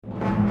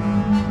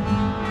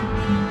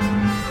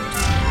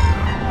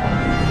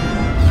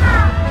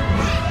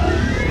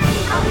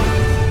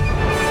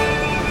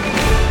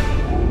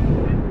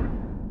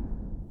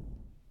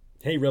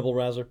Hey Rebel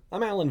Rouser,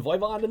 I'm Alan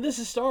Voivod, and this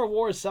is Star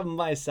Wars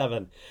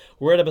 7x7.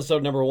 We're at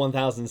episode number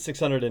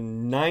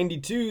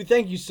 1692.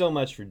 Thank you so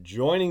much for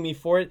joining me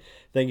for it.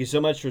 Thank you so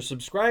much for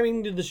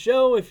subscribing to the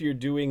show if you're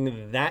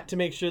doing that to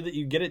make sure that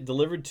you get it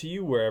delivered to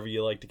you wherever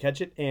you like to catch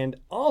it. And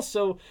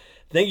also,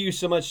 thank you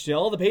so much to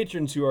all the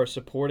patrons who are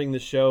supporting the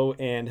show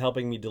and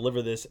helping me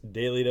deliver this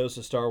daily dose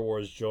of Star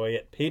Wars joy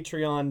at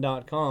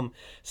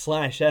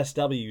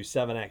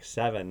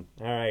patreon.com/SW7x7.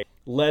 All right.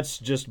 Let's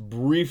just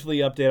briefly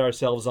update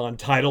ourselves on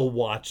Title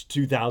Watch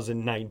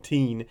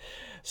 2019.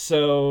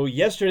 So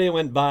yesterday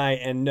went by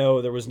and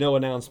no, there was no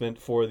announcement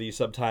for the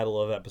subtitle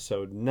of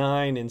episode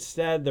 9.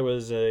 Instead, there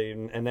was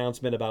an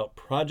announcement about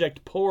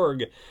Project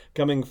Porg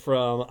coming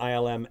from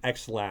ILM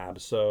X Lab.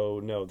 So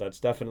no,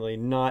 that's definitely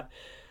not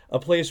a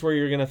place where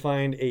you're going to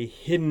find a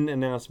hidden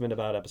announcement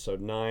about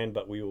episode 9,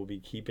 but we will be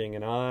keeping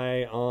an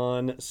eye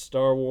on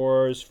Star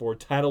Wars for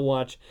Title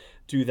Watch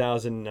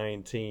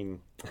 2019.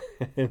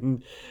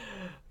 And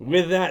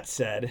with that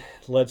said,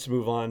 let's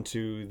move on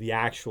to the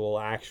actual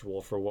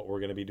for what we're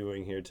going to be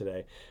doing here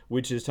today,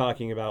 which is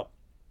talking about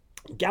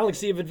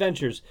Galaxy of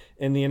Adventures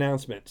and the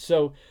announcement.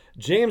 So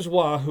James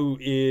Waugh, who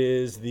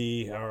is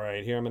all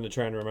right, here I'm going to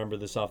try and remember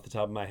this off the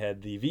top of my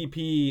head, the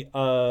VP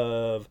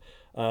of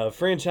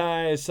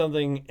franchise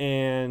something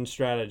and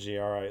strategy.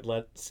 All right,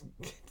 let's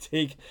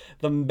take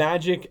the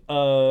magic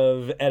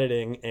of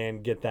editing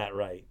and get that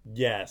right.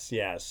 Yes,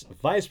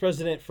 Vice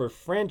President for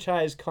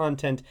franchise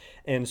content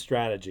and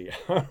strategy.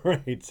 All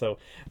right, so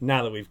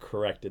now that we've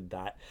corrected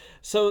that.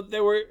 So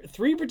there were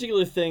three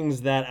particular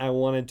things that I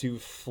wanted to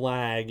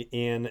flag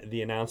in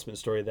the announcement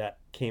story that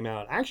came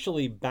out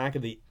actually back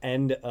at the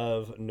end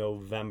of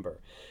November.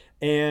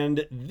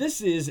 And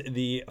this is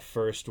the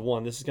first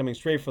one. This is coming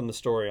straight from the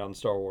story on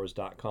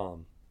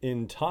StarWars.com.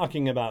 In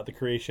talking about the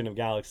creation of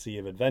Galaxy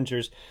of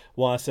Adventures,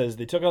 Waugh says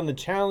they took on the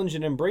challenge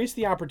and embraced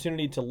the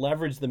opportunity to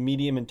leverage the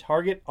medium and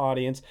target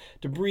audience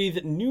to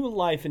breathe new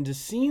life into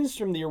scenes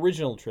from the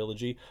original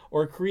trilogy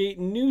or create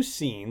new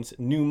scenes,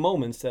 new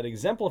moments that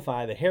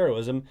exemplify the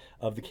heroism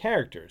of the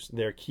characters,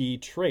 their key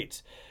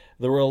traits.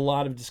 There were a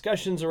lot of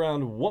discussions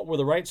around what were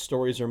the right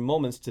stories or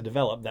moments to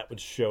develop that would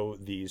show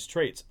these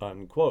traits,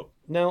 unquote.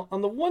 Now,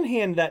 on the one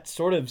hand, that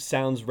sort of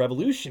sounds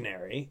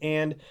revolutionary,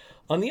 and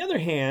on the other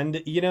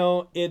hand,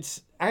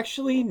 it's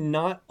actually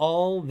not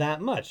all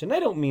that much. And I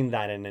don't mean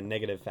that in a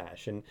negative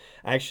fashion.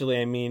 Actually,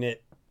 I mean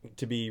it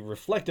to be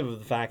reflective of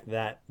the fact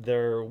that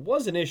there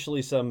was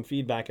initially some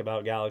feedback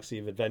about Galaxy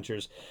of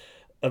Adventures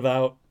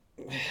about,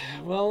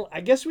 well,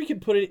 I guess we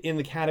could put it in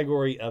the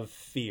category of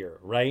fear,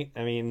 right?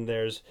 I mean,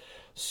 there's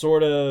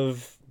sort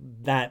of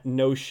that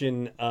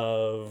notion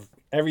of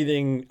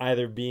everything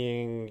either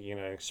being, an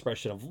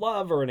expression of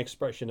love or an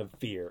expression of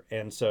fear.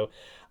 And so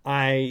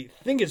I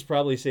think it's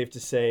probably safe to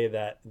say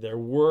that there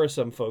were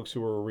some folks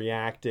who were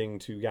reacting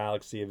to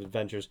Galaxy of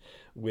Adventures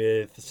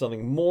with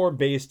something more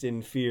based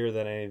in fear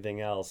than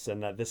anything else,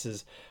 and that this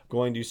is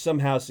going to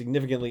somehow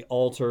significantly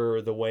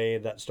alter the way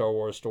that Star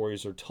Wars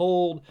stories are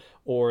told,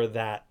 or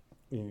that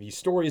the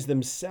stories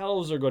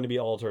themselves are going to be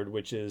altered,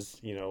 which is,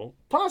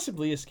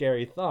 possibly a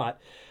scary thought.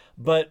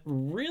 But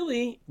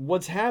really,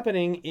 what's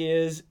happening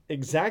is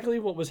exactly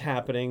what was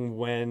happening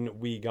when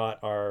we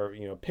got our,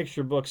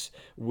 picture books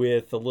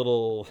with the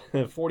little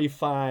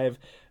 45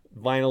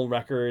 vinyl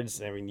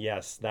records. I mean,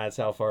 yes, that's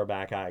how far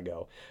back I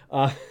go.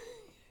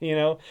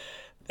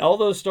 All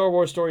those Star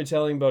Wars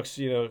storytelling books,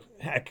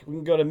 heck, we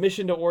can go to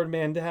Mission to Ord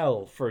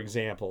Mantell, for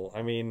example.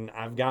 I mean,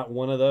 I've got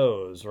one of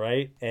those,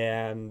 right?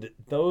 And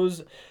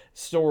those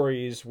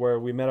stories where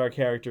we met our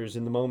characters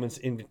in the moments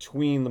in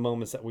between the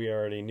moments that we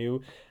already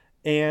knew,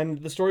 and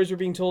the stories were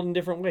being told in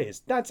different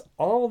ways. That's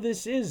all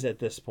this is at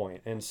this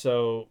point. And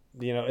so,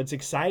 it's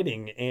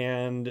exciting.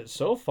 And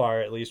so far,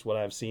 at least what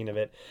I've seen of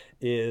it,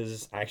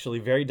 is actually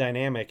very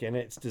dynamic. And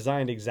it's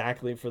designed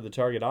exactly for the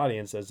target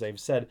audience, as they've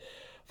said,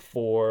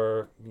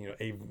 for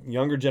a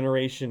younger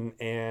generation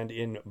and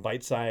in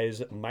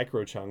bite-sized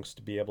micro chunks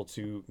to be able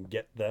to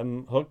get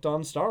them hooked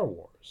on Star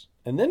Wars.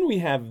 And then we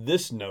have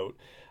this note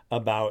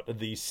about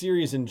the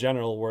series in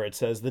general, where it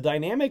says the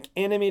dynamic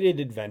animated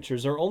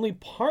adventures are only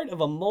part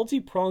of a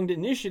multi-pronged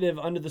initiative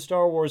under the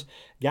Star Wars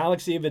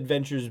Galaxy of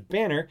Adventures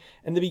banner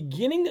and the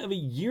beginning of a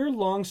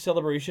year-long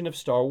celebration of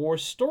Star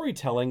Wars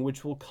storytelling,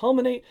 which will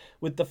culminate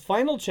with the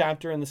final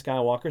chapter in the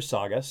Skywalker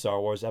saga,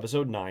 Star Wars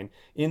Episode 9,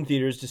 in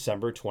theaters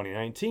December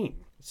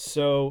 2019.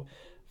 So,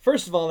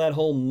 first of all, that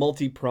whole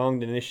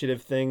multi-pronged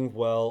initiative thing,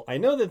 well, I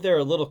know that there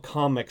are little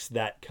comics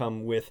that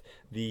come with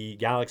the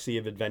Galaxy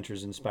of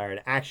Adventures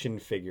inspired action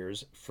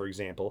figures, for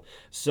example.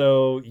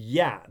 So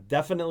yeah,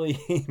 definitely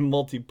a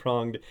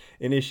multi-pronged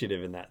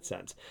initiative in that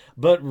sense.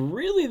 But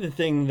really the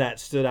thing that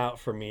stood out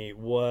for me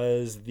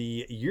was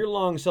the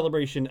year-long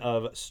celebration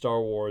of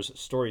Star Wars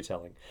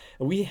storytelling.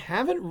 We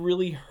haven't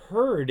really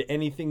heard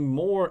anything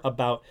more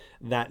about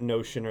that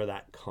notion or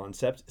that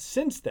concept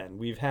since then.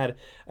 We've had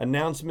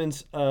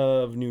announcements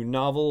of new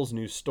novels,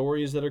 new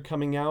stories that are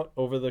coming out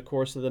over the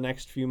course of the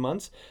next few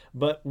months,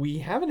 but we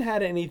haven't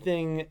had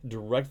anything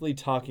directly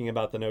talking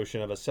about the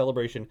notion of a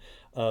celebration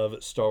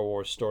of Star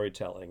Wars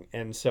storytelling.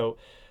 And so,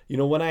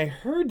 When I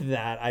heard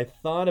that, I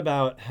thought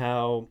about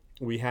how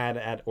we had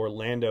at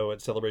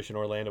Celebration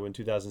Orlando in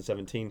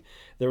 2017,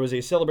 there was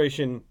a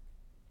celebration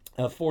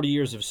of 40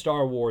 years of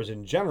Star Wars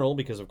in general,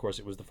 because of course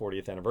it was the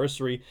 40th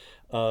anniversary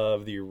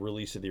of the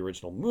release of the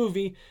original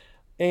movie.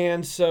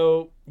 And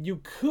so you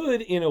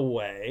could, in a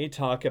way,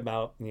 talk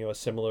about, a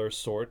similar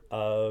sort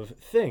of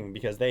thing,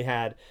 because they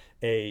had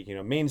a,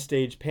 main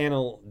stage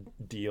panel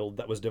deal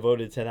that was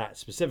devoted to that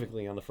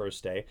specifically on the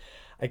first day.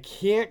 I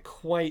can't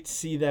quite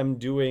see them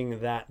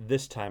doing that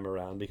this time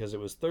around, because it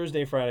was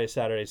Thursday, Friday,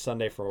 Saturday,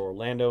 Sunday for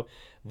Orlando.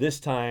 This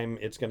time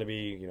it's going to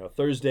be,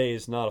 Thursday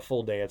is not a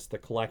full day, it's the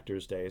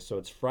collector's day. So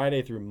it's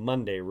Friday through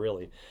Monday,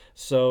 really.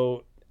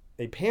 So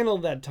a panel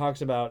that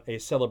talks about a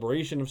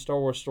celebration of Star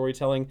Wars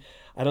storytelling,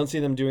 I don't see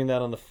them doing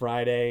that on the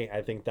Friday.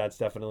 I think that's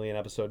definitely an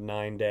episode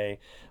 9 day.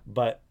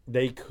 But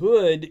they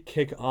could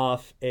kick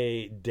off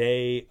a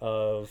day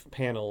of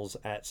panels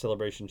at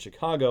Celebration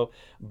Chicago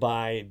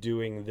by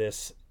doing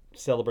this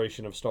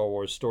celebration of Star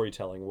Wars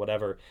storytelling,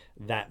 whatever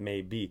that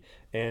may be.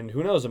 And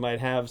who knows, it might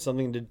have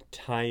something to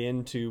tie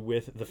into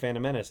with The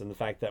Phantom Menace and the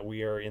fact that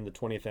we are in the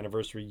 20th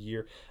anniversary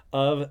year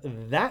of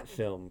that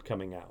film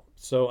coming out.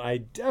 So I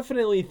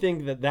definitely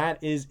think that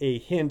that is a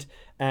hint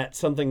at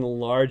something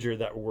larger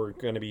that we're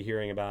going to be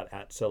hearing about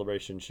at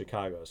Celebration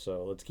Chicago.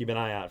 So let's keep an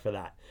eye out for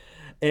that.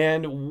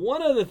 And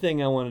one other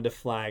thing I wanted to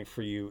flag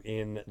for you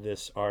in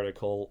this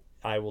article,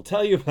 I will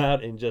tell you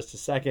about in just a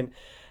second.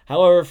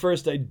 However,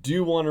 first, I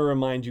do want to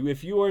remind you,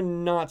 if you are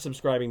not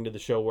subscribing to the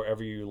show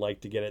wherever you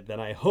like to get it,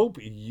 then I hope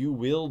you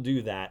will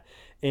do that.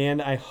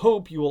 And I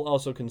hope you will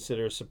also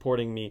consider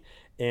supporting me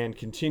and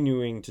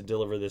continuing to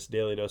deliver this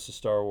daily dose of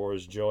Star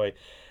Wars joy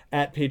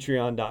at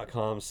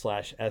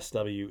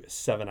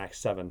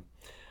patreon.com/SW7x7.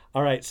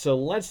 All right, so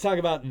let's talk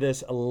about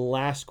this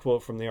last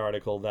quote from the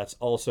article that's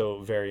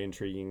also very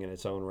intriguing in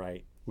its own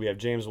right. We have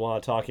James Waugh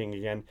talking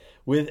again,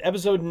 with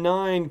episode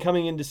 9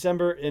 coming in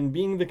December and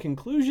being the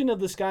conclusion of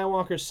the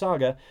Skywalker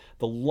saga.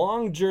 The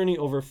long journey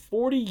over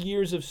 40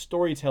 years of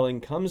storytelling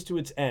comes to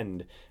its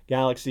end.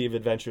 Galaxy of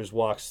Adventures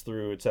walks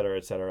through, etc.,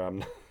 etc.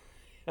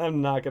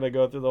 I'm not going to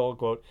go through the whole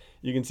quote.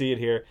 You can see it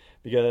here,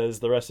 because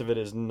the rest of it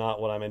is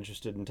not what I'm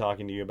interested in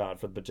talking to you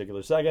about for the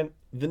particular second.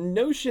 The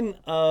notion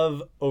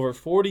of over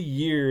 40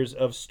 years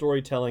of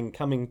storytelling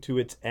coming to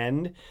its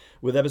end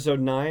with episode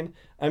 9,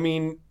 I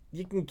mean,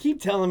 you can keep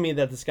telling me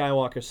that the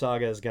Skywalker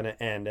saga is going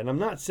to end, and I'm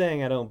not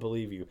saying I don't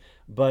believe you,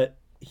 but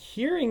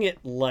hearing it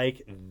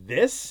like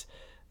this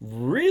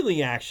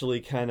really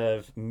actually kind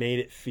of made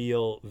it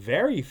feel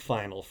very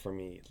final for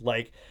me.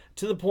 Like,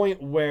 to the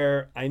point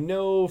where I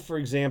know, for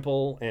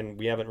example, and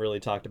we haven't really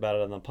talked about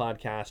it on the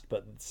podcast,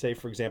 but say,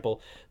 for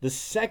example, the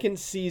second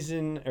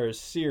season or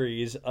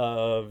series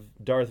of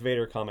Darth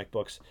Vader comic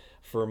books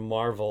for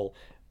Marvel,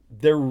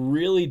 they're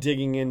really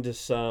digging into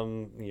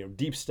some,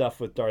 deep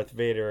stuff with Darth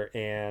Vader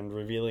and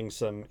revealing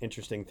some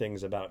interesting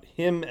things about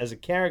him as a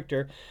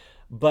character.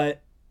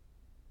 But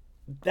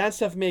that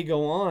stuff may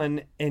go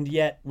on, and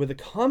yet with a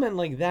comment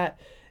like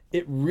that,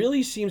 it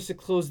really seems to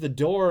close the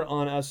door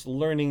on us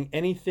learning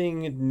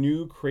anything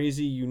new,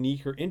 crazy,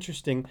 unique, or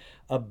interesting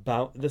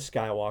about the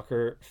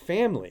Skywalker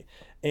family.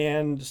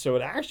 And so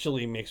it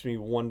actually makes me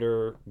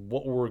wonder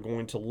what we're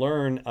going to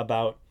learn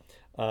about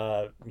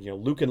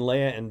Luke and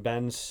Leia and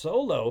Ben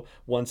Solo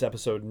once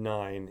episode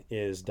 9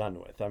 is done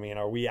with. I mean,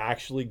 are we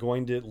actually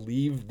going to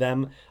leave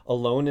them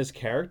alone as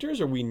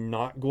characters? Are we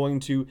not going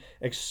to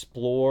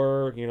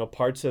explore,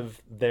 parts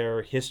of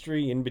their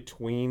history in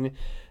between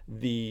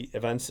the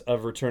events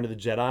of Return of the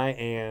Jedi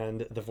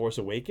and The Force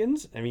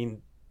Awakens? I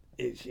mean,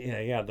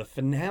 the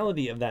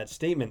finality of that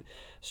statement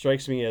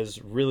strikes me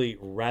as really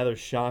rather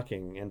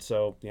shocking. And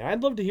so,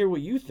 I'd love to hear what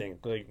you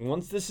think. Like,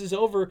 once this is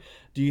over,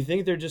 do you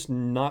think they're just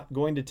not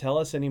going to tell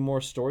us any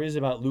more stories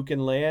about Luke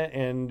and Leia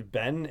and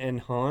Ben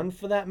and Han,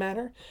 for that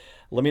matter?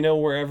 Let me know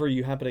wherever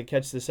you happen to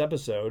catch this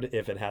episode,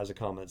 if it has a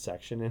comment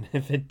section. And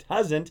if it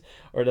doesn't,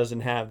 or doesn't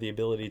have the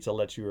ability to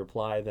let you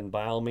reply, then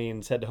by all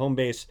means, head to home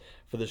base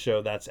for the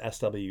show. That's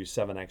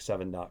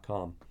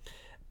SW7x7.com.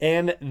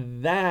 And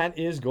that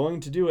is going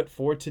to do it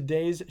for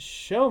today's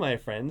show, my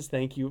friends.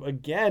 Thank you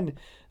again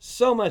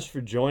so much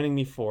for joining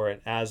me for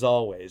it, as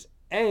always.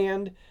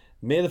 And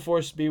may the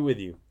Force be with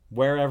you,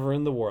 wherever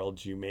in the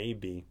world you may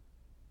be.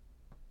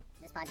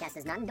 This podcast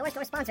is not endorsed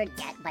or sponsored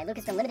yet by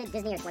Lucasfilm Limited,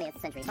 Disney, or 20th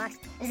Century Fox.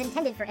 It is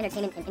intended for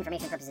entertainment and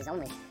information purposes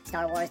only.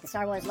 Star Wars, the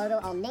Star Wars logo,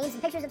 all names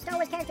and pictures of Star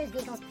Wars characters,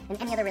 vehicles, and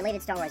any other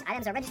related Star Wars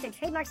items are registered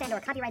trademarks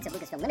and/or copyrights of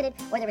Lucasfilm Limited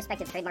or their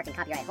respective trademark and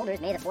copyright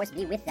holders. May the Force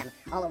be with them.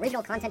 All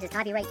original content is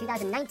copyright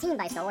 2019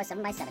 by Star Wars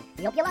 7x7.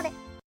 We hope you love it.